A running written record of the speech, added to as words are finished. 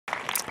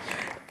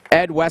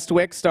Ed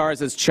Westwick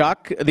stars as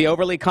Chuck, the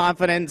overly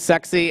confident,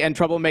 sexy, and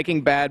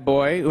troublemaking bad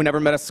boy who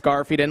never met a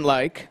scarf he didn't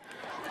like.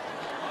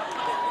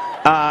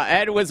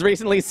 Ed was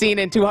recently seen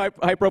in two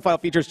high-profile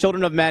features,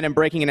 Children of Men and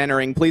Breaking and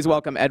Entering. Please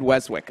welcome Ed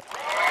Westwick.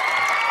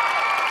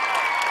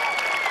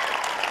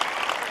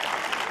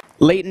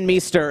 Leighton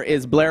Meester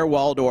is Blair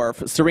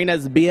Waldorf,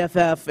 Serena's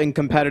BFF and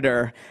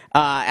competitor.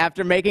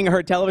 After making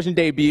her television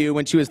debut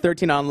when she was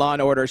 13 on Law &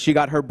 Order, she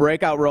got her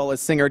breakout role as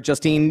singer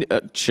Justine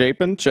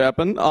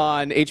Chapin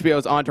on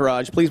HBO's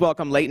Entourage. Please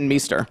welcome Leighton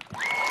Meester.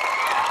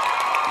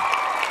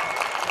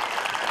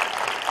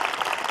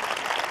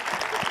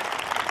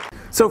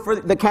 So for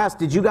the cast,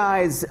 did you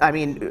guys,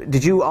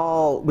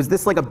 was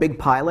this like a big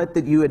pilot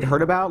that you had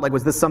heard about? Like,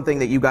 was this something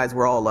that you guys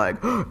were all like,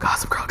 oh,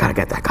 Gossip Girl, gotta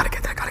get that, gotta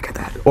get that, gotta get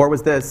that? Or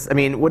was this,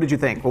 what did you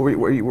think? What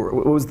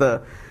was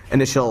the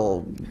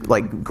initial,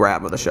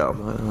 grab of the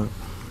show?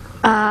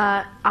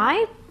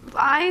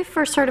 I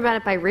first heard about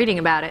it by reading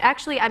about it.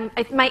 Actually,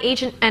 my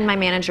agent and my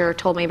manager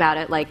told me about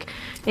it,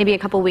 maybe a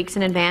couple weeks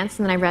in advance,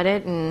 and then I read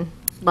it and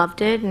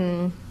loved it,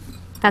 and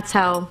that's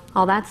how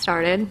all that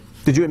started.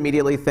 Did you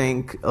immediately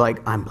think,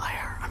 I'm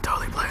Blair, I'm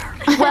totally Blair?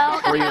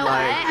 Well, or you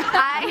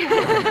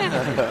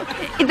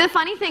the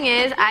funny thing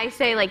is, I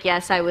say,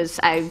 yes,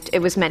 it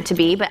was meant to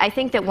be, but I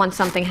think that once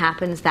something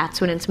happens,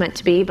 that's when it's meant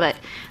to be. But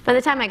by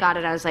the time I got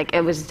it, I was like,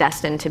 it was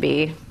destined to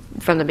be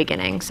from the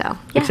beginning, so.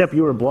 Yeah. Except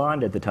you were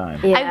blonde at the time.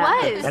 Yeah.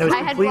 I was.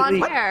 I had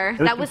blonde hair.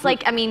 That was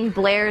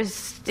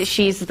Blair's,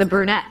 she's the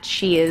brunette.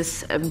 She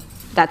is,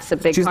 that's a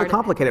big part of it. She's the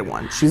complicated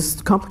one.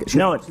 She's complicated.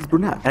 She's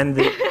brunette. And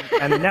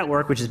the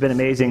network, which has been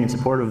amazing and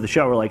supportive of the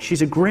show, were like,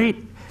 she's great,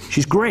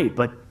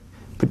 but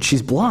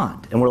she's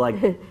blonde. And we're like,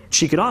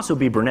 she could also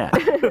be brunette.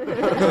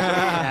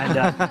 And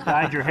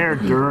dyed your hair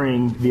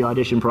during the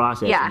audition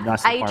process. Yeah,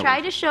 I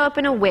tried to show up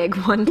in a wig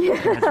one day.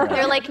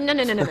 They're like, no.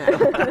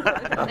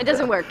 It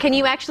doesn't work. Can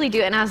you actually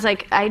do it? And I was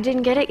like, I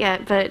didn't get it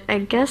yet, but I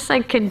guess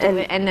I can do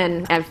it. And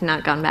then I've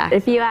not gone back.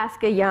 If you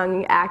ask a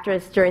young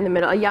actress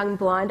a young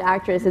blonde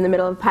actress in the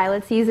middle of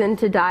pilot season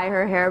to dye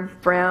her hair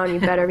brown, you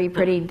better be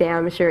pretty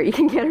damn sure you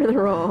can get her the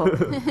role.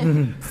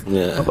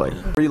 Yeah.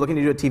 Were you looking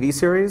to do a TV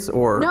series,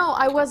 or? No,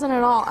 I wasn't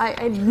at all.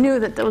 I knew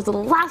that was the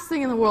last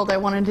thing in the world I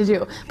wanted to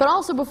do. But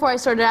also, before I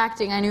started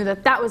acting, I knew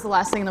that was the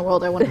last thing in the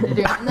world I wanted to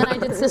do. And then I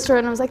did Sisterhood,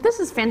 and I was like, this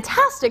is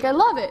fantastic, I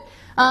love it.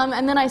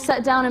 And then I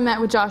sat down and met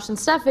with Josh and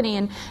Stephanie,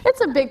 and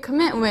it's a big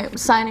commitment,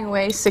 signing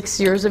away 6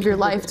 years of your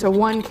life to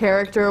one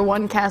character,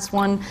 one cast,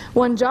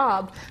 one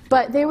job.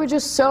 But they were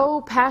just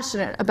so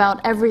passionate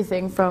about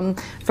everything, from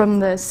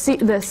the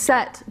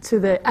set to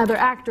the other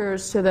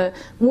actors to the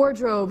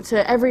wardrobe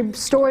to every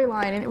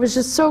storyline, and it was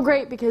just so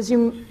great because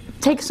you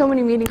take so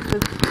many meetings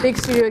with big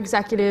studio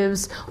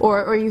executives,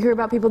 or you hear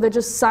about people that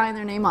just sign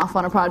their name off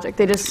on a project.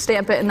 They just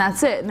stamp it and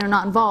that's it, and they're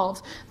not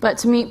involved. But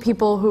to meet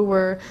people who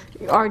were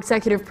our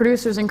executive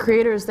producers and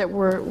creators that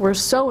were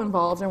so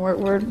involved and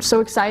were so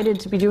excited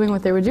to be doing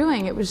what they were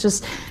doing, it was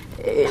just,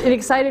 it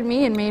excited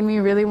me and made me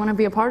really want to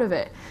be a part of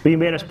it. But you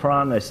made us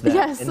promise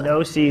that in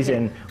no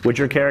season would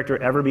your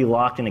character ever be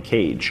locked in a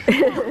cage.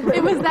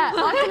 It was that,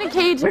 locked in a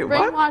cage, and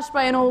brainwashed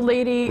by an old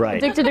lady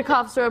addicted to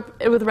cough syrup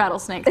with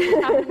rattlesnakes.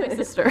 It happened to my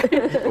sister.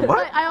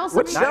 What? I also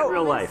what show?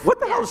 Real life. What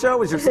the hell show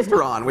was your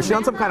sister on? Was she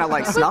on some kind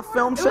of snuff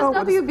film show?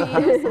 It was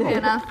WB,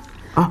 Savannah.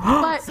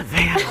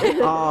 Savannah.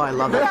 Oh, I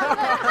love it.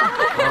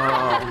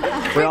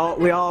 Oh,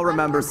 we all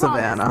remember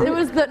Savannah.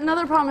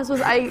 Another promise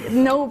was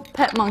no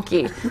pet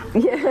monkey.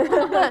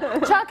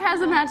 Chuck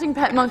has a matching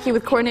pet monkey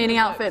with coordinating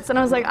outfits, and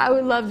I was like, I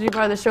would love to be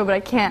part of the show, but I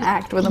can't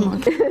act with a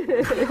monkey.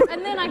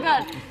 And then I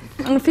got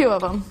a few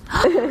of them.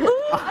 I'm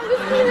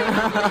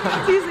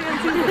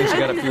She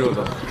got a few of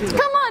them.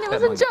 Come on, it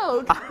was a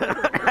joke.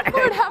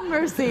 Lord have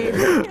mercy.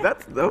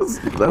 That was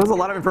a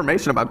lot of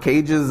information about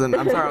cages, and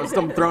I'm sorry, I was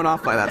still thrown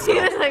off by that stuff.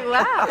 He was like,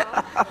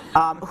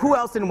 wow. Who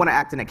else didn't want to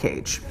act in a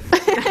cage?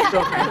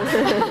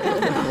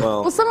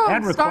 Well, some of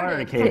them started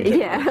a cage.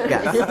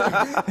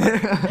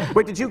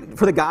 Wait,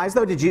 for the guys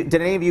though, did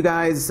any of you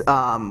guys,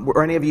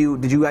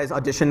 did you guys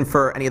audition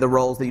for any of the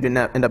roles that you didn't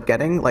end up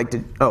getting?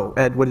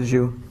 Ed, what did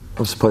you? I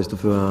was supposed to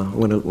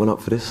went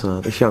up for this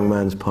young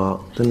man's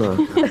part, didn't I?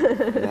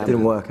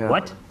 Didn't work out.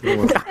 What?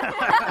 Didn't work out.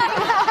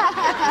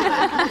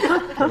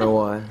 Don't know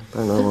why.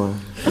 No.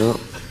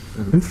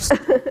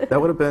 That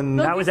would have been.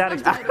 That was that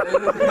expected.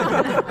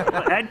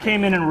 Ed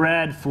came in and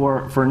read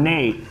for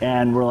Nate,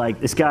 and we're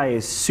like, this guy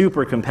is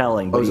super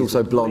compelling. I was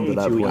also blonde at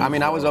that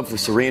point. I was up for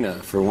Serena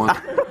for one.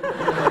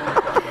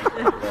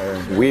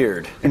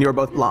 Weird. And you were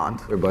both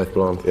blonde. We were both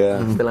blonde.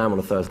 Yeah. Still am on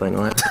a Thursday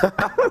night.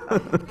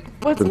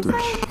 What's he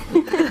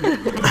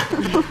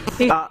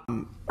say?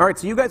 All right,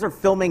 so you guys are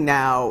filming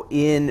now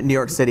in New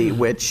York City,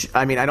 which,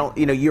 I don't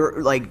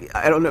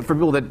know, for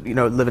people that,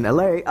 live in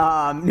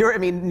LA,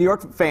 New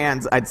York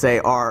fans, I'd say,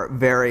 are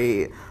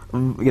very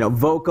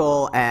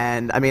vocal,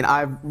 and I mean,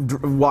 I've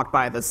walked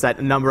by the set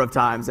a number of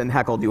times and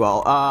heckled you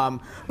all.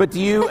 But do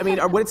you, I mean,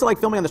 what's it like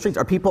filming on the streets?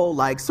 Are people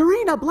like,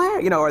 Serena,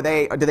 Blair, do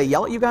they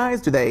yell at you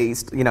guys? Do they,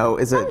 is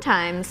it?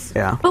 Sometimes.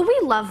 Yeah. But we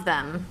love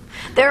them.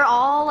 They're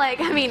all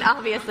like, I mean,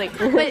 obviously,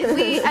 but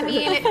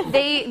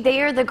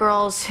they are the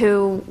girls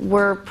who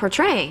we're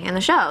portraying in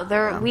the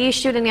show. We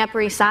shoot in the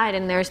Upper East Side,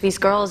 and there's these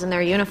girls in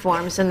their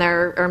uniforms and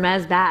their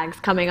Hermes bags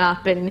coming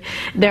up, and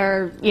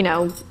they're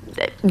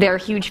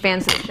huge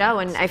fans of the show,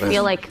 and I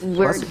feel like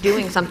we're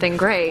doing something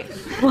great.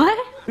 What?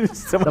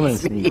 Someone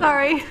sneezed.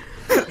 Sorry.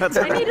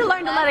 I need to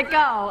learn to let it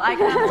go.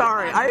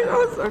 Sorry,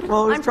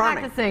 I'm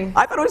charming. Practicing.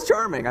 I thought it was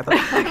charming.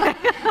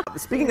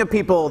 Speaking of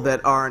people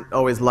that aren't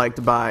always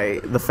liked by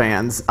the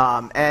fans,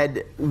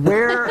 Ed,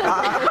 where?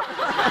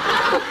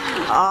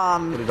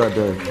 What did I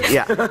do?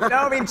 Yeah. No,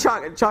 I mean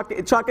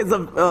Chuck is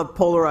a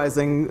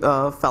polarizing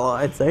fella,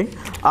 I'd say.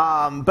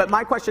 But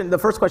the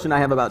first question I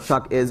have about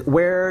Chuck is,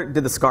 where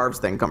did the scarves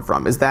thing come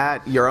from? Is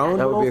that your own?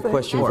 That would be a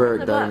question for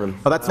Eric Damon.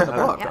 Oh, that's in the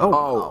book. Yeah.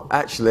 Oh,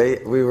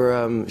 actually, we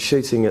were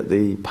shooting at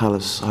the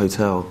Palace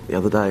Hotel the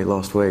other day,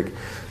 last week,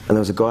 and there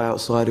was a guy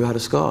outside who had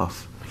a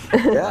scarf.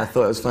 Yeah, I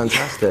thought it was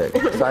fantastic.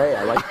 So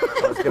yeah, I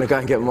was going to go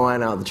and get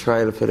mine out of the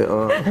trailer, put it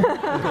on,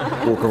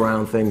 walk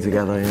around thing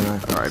together, All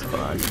right,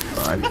 fine.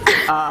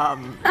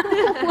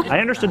 I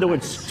understood the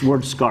word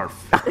scarf.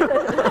 Got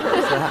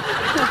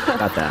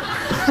that.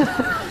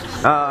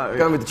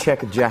 Going with the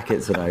checkered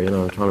jacket today,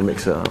 trying to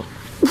mix it up.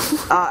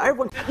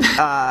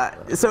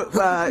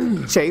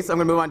 Chace, I'm going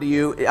to move on to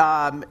you.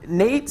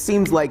 Nate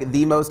seems like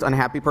the most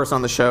unhappy person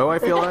on the show, I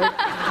feel like.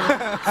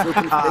 So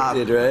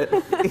conflicted, right?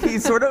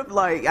 He's sort of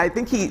like, I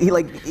think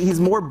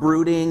he's more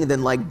brooding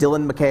than like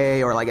Dylan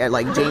McKay or like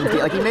James Dean.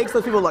 Like, he makes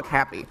those people look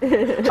happy.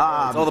 It's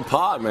all the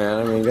pot, man.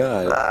 I mean,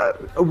 God.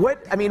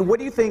 What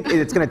do you think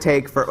it's going to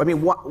take for,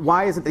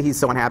 why is it that he's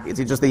so unhappy? Is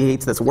he just that he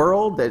hates this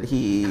world? Does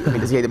he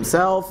hate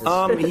himself?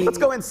 Let's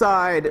go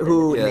inside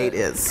who Nate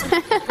is.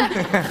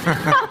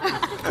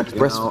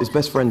 His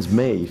best friend's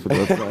me, for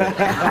God's sake.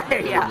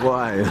 Yeah.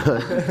 Why?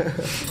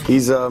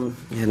 He's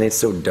Nate's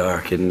so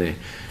dark, isn't he?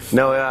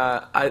 No,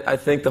 I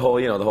think the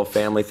whole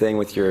family thing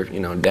with your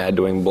dad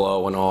doing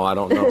blow and all. I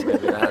don't know,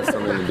 maybe that has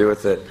something to do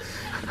with it.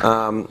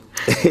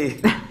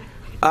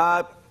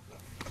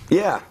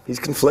 He's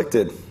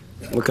conflicted.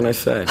 What can I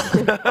say?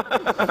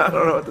 I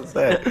don't know what to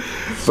say.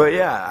 But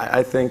yeah,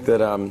 I think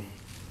that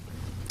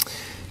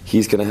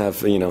he's going to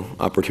have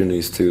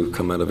opportunities to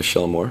come out of his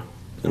shell more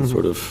and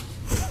sort of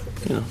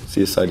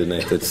see a side of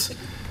Nate that's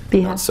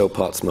not so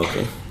pot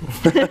smoking.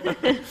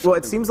 Well,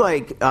 it seems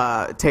like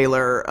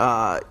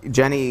Taylor,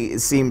 Jenny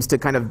seems to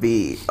kind of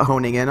be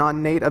honing in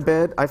on Nate a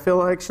bit. I feel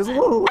like she's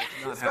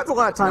spends a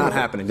lot of time. Not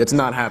happening. It's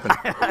not happening.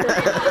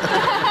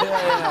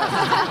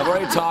 I've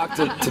already talked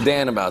to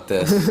Dan about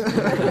this.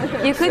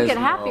 You could get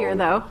happier,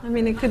 though. I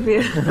mean, it could be.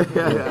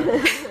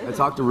 I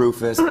talked to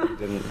Rufus.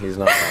 He's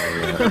not.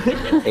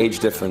 Age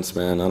difference,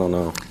 man. I don't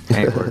know.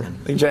 I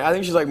think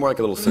she's like more like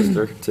a little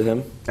sister to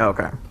him.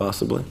 Okay.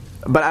 Possibly.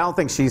 But I don't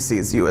think she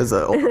sees you as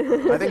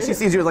I think she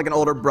sees you as like an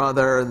older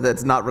brother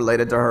that's not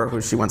related to her, who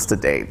she wants to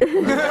date.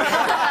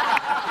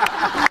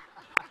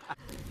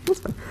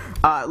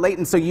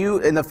 Leighton, so you,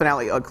 in the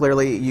finale,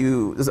 clearly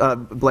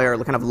Blair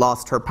kind of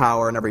lost her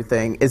power and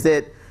everything. Is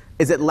it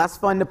less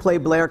fun to play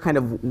Blair kind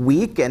of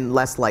weak and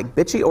less like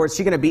bitchy, or is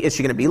she gonna be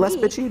less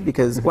bitchy?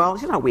 Because, well,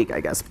 she's not weak,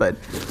 I guess, but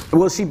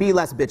will she be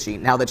less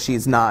bitchy now that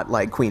she's not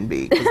like Queen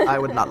Bee? 'Cause I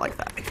would not like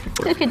that.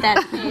 Look at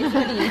that face.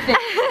 What do you think?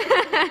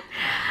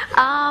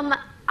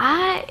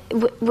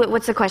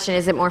 What's the question?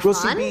 Is it more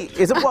fun?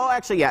 Is it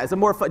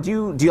more fun?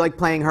 Do you like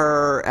playing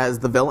her as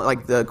the villain,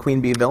 like the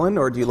Queen Bee villain,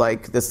 or do you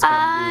like this kind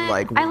of new,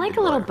 like? I like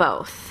a little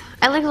both.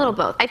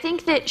 I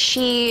think that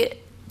she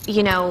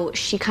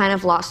kind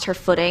of lost her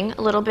footing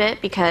a little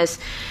bit because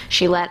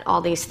she let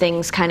all these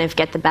things kind of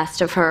get the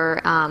best of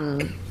her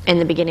in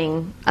the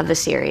beginning of the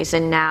series,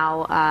 and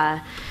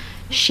now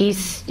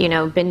she's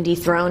been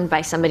dethroned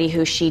by somebody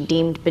who she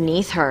deemed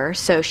beneath her,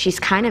 so she's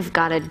kind of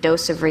got a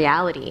dose of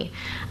reality.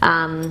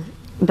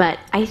 But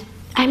I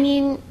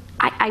mean,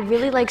 I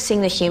really like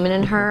seeing the human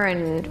in her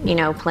and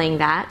playing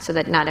that so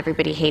that not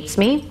everybody hates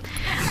me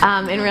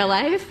in real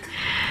life.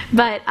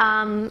 But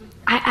I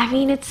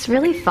mean, it's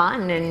really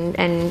fun,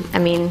 and I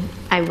mean,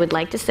 I would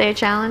like to say a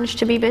challenge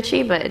to be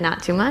bitchy, but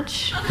not too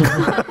much.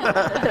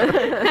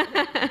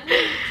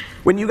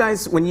 When you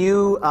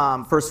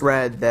first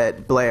read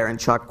that Blair and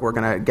Chuck were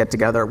gonna get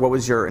together, what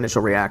was your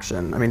initial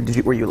reaction? I mean,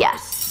 were you?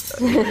 Yes.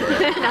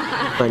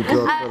 Thank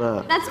God for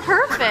that. That's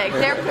perfect.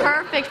 They're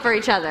perfect for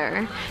each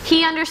other.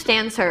 He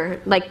understands her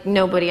like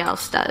nobody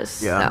else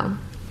does. Yeah. So.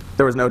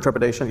 There was no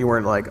trepidation. You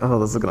weren't like, oh,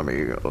 this is gonna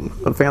be.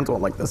 The fans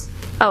won't like this.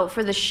 Oh,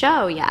 for the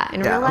show, yeah.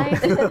 In real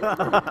life.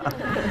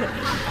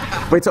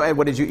 Wait, so Ed,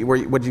 what did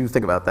you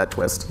think about that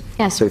twist?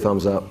 Yes. 2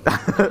 thumbs up. I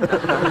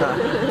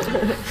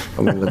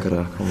mean, look at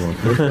her. Come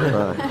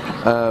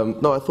on.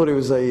 No, I thought it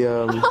was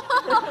a.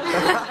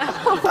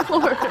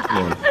 Come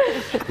on.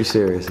 Be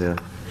serious here.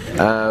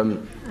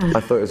 I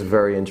thought it was a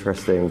very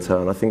interesting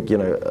turn. I think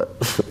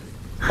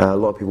A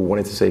lot of people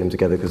wanted to see them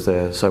together because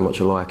they're so much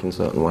alike in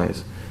certain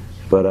ways.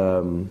 But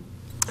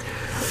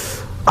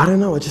I don't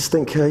know, I just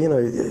think, you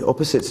know,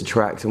 opposites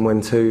attract, and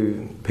when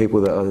two people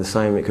that are the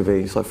same,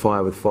 it's like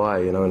fire with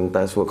fire, you know, and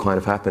that's what kind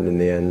of happened in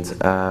the end.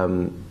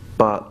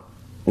 But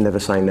never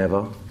say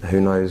never.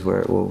 Who knows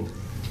where it'll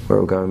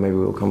go? Maybe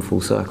we'll come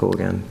full circle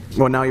again.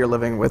 Well, now you're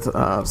living with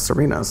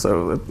Serena,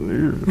 so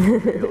you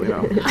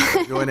know,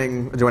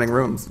 joining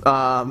rooms.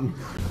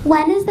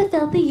 When is the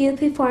Filthy Youth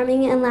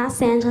performing in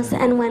Los Angeles,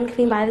 and when can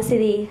we buy the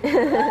CD?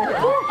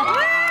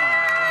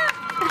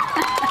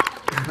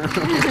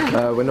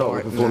 We're not.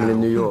 We're performing in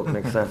New York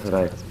next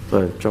Saturday,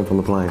 so jump on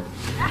the plane.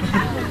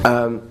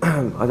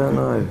 I don't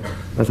know.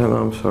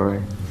 I'm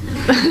sorry.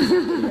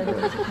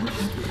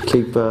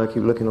 Keep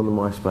looking on the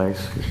MySpace.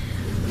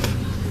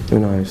 Who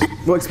knows?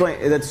 Well, explain.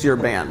 That's your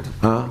band.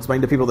 Explain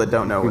to people that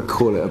don't know. We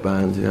call it a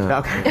band, yeah.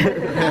 Okay.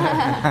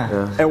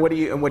 Yeah. And what do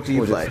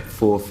you play?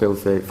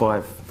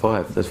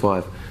 Five. There's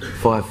five.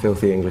 5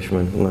 filthy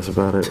Englishmen, and that's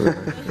about it.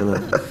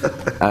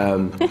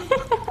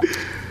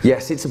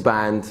 Yes, it's a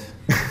band.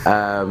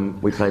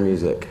 We play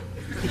music.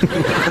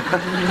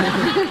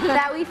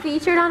 That we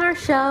featured on our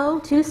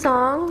show, 2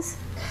 songs.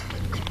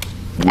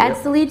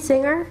 Ed's the lead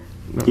singer.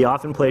 He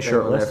often plays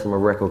shirtless. They're from a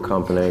record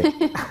company.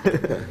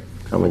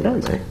 Come and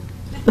get me.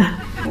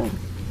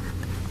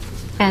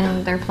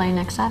 And they're playing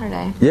next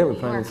Saturday. Yeah, we're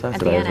playing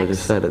Saturday, as I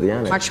just said, at the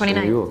Annex. March 29th.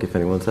 In New York, if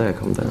anyone's there,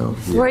 come down.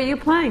 Where are you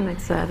playing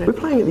next Saturday? We're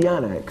playing at the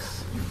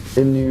Annex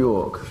in New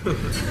York.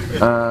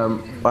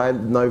 I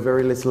know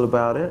very little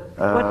about it.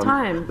 What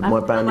time? My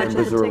band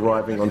members are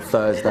arriving on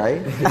Thursday.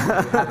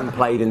 Haven't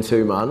played in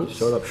 2 months.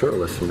 Showed up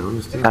shirtless, you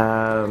know.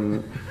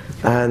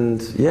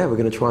 And yeah, we're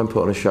going to try and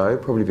put on a show.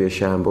 Probably be a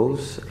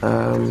shambles.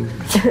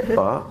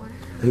 But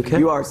who cares?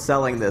 You are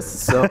selling this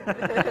so.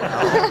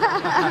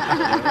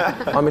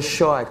 I'm a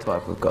shy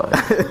type of guy.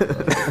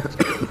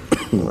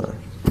 No.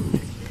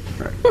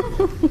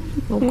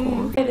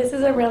 Okay, this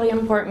is a really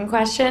important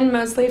question,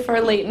 mostly for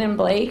Leighton and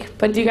Blake,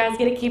 but do you guys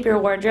get to keep your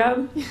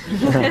wardrobe?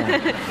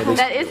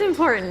 That is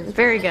important.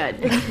 Very good.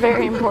 It's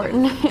very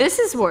important. This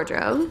is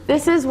wardrobe.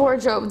 This is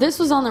wardrobe. This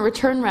was on the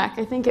return rack.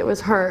 I think it was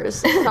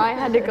hers. So I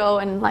had to go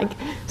and like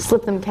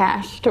slip them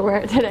cash to wear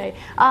it today.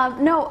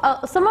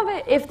 Some of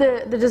it, if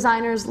the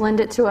designers lend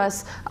it to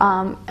us,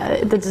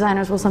 the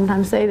designers will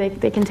sometimes say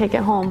they can take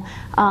it home.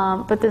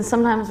 But then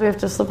sometimes we have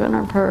to slip it in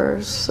our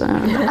purse.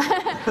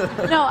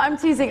 No, I'm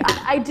teasing.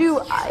 I do.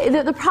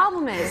 The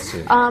problem is,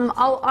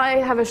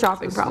 I have a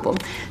shopping problem.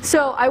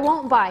 So I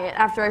won't buy it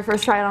after I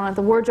first try it on at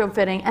the wardrobe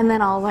fitting, and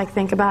then I'll like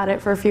think about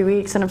it for a few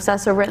weeks and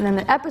obsess over it, and then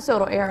the episode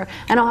will air,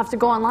 and I'll have to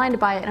go online to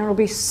buy it, and it'll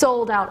be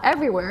sold out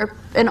everywhere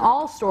in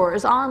all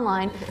stores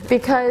online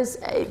because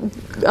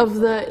of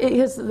the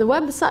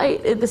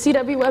website. The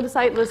CW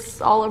website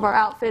lists all of our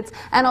outfits,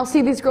 and I'll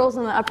see these girls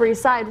on the Upper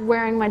East Side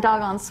wearing my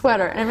doggone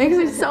sweater, and it makes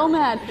me so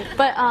mad.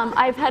 But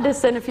I've had to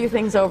send a few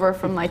things over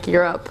from like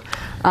Europe.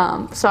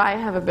 So I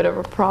have a bit of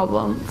a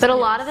problem. But a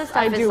lot of the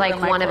stuff is like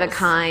one of a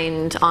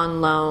kind,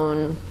 on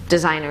loan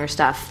designer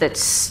stuff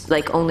that's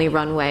like only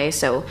runway.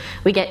 So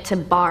we get to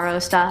borrow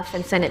stuff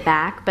and send it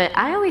back. But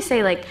I always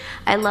say like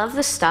I love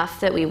the stuff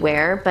that we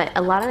wear, but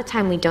a lot of the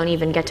time we don't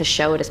even get to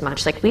show it as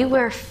much. Like we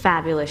wear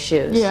fabulous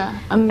shoes. Yeah,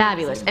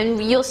 fabulous,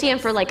 and you'll see them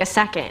for like a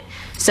second.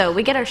 So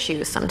we get our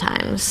shoes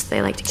sometimes.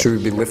 They like to. Should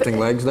we be lifting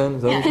legs then?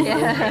 Is that what you're saying?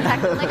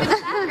 Yeah, like in the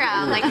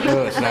background, like you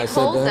can like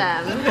hold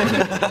them.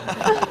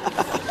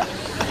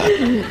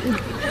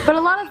 But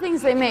a lot of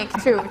things they make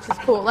too, which is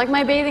cool. Like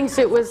my bathing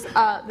suit was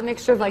the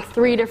mixture of like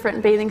 3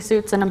 different bathing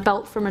suits and a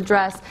belt from a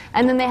dress,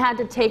 and then they had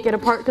to take it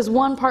apart because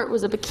one part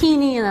was a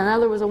bikini and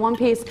another was a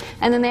one-piece,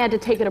 and then they had to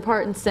take it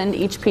apart and send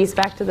each piece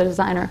back to the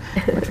designer,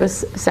 which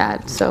was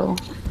sad. So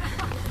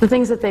the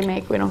things that they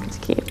make, we don't get to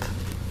keep.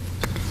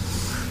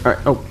 All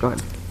right. Oh, go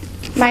ahead.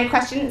 My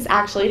question is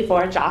actually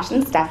for Josh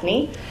and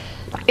Stephanie.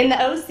 In the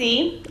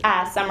OC,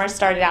 Summer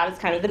started out as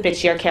kind of the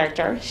bitchier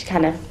character. She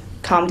kind of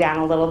calmed down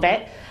a little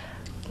bit.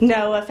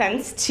 No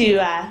offense to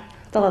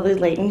the lovely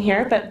Leighton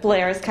here, but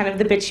Blair is kind of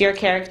the bitchier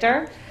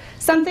character.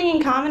 Something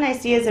in common I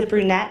see as a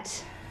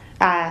brunette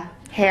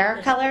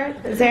hair color.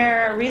 Is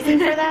there a reason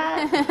for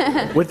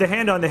that? With the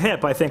hand on the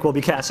hip, I think we'll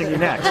be casting you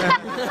next.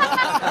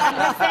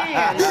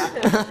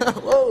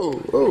 Whoa,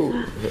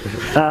 whoa.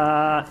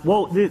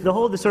 Well, the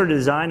whole sort of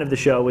design of the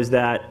show was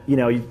that, you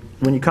know,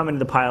 when you come into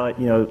the pilot,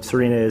 you know,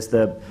 Serena is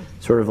the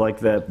sort of like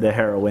the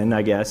heroine,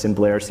 I guess, and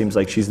Blair seems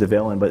like she's the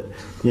villain. But,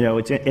 you know,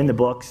 it's in the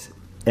books,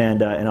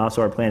 and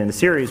also our plan in the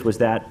series was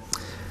that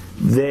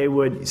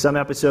some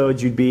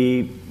episodes you'd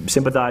be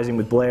sympathizing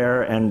with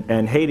Blair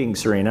and hating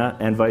Serena,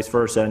 and vice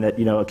versa, and that,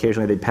 you know,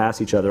 occasionally they'd pass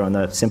each other on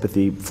the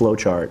sympathy flow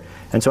chart.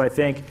 And so I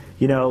think,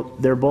 you know,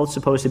 they're both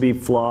supposed to be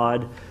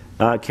flawed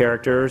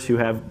characters who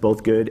have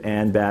both good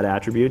and bad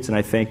attributes, and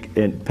I think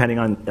depending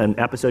on an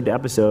episode to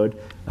episode,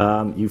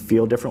 you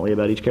feel differently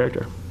about each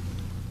character.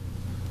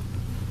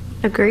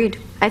 Agreed.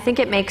 I think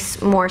it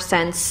makes more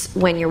sense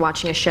when you're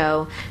watching a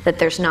show that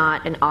there's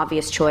not an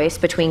obvious choice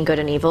between good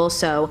and evil.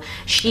 So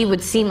she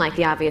would seem like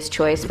the obvious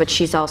choice, but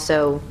she's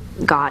also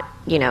got,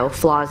 you know,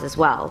 flaws as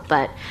well.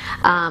 But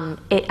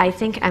I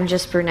think I'm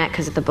just brunette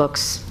because of the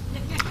books.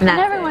 And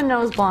everyone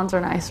knows blondes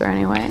are nicer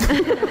anyway.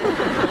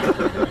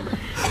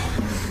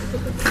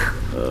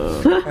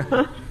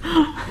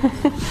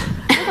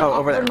 Oh,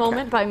 over there.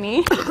 Moment by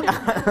me.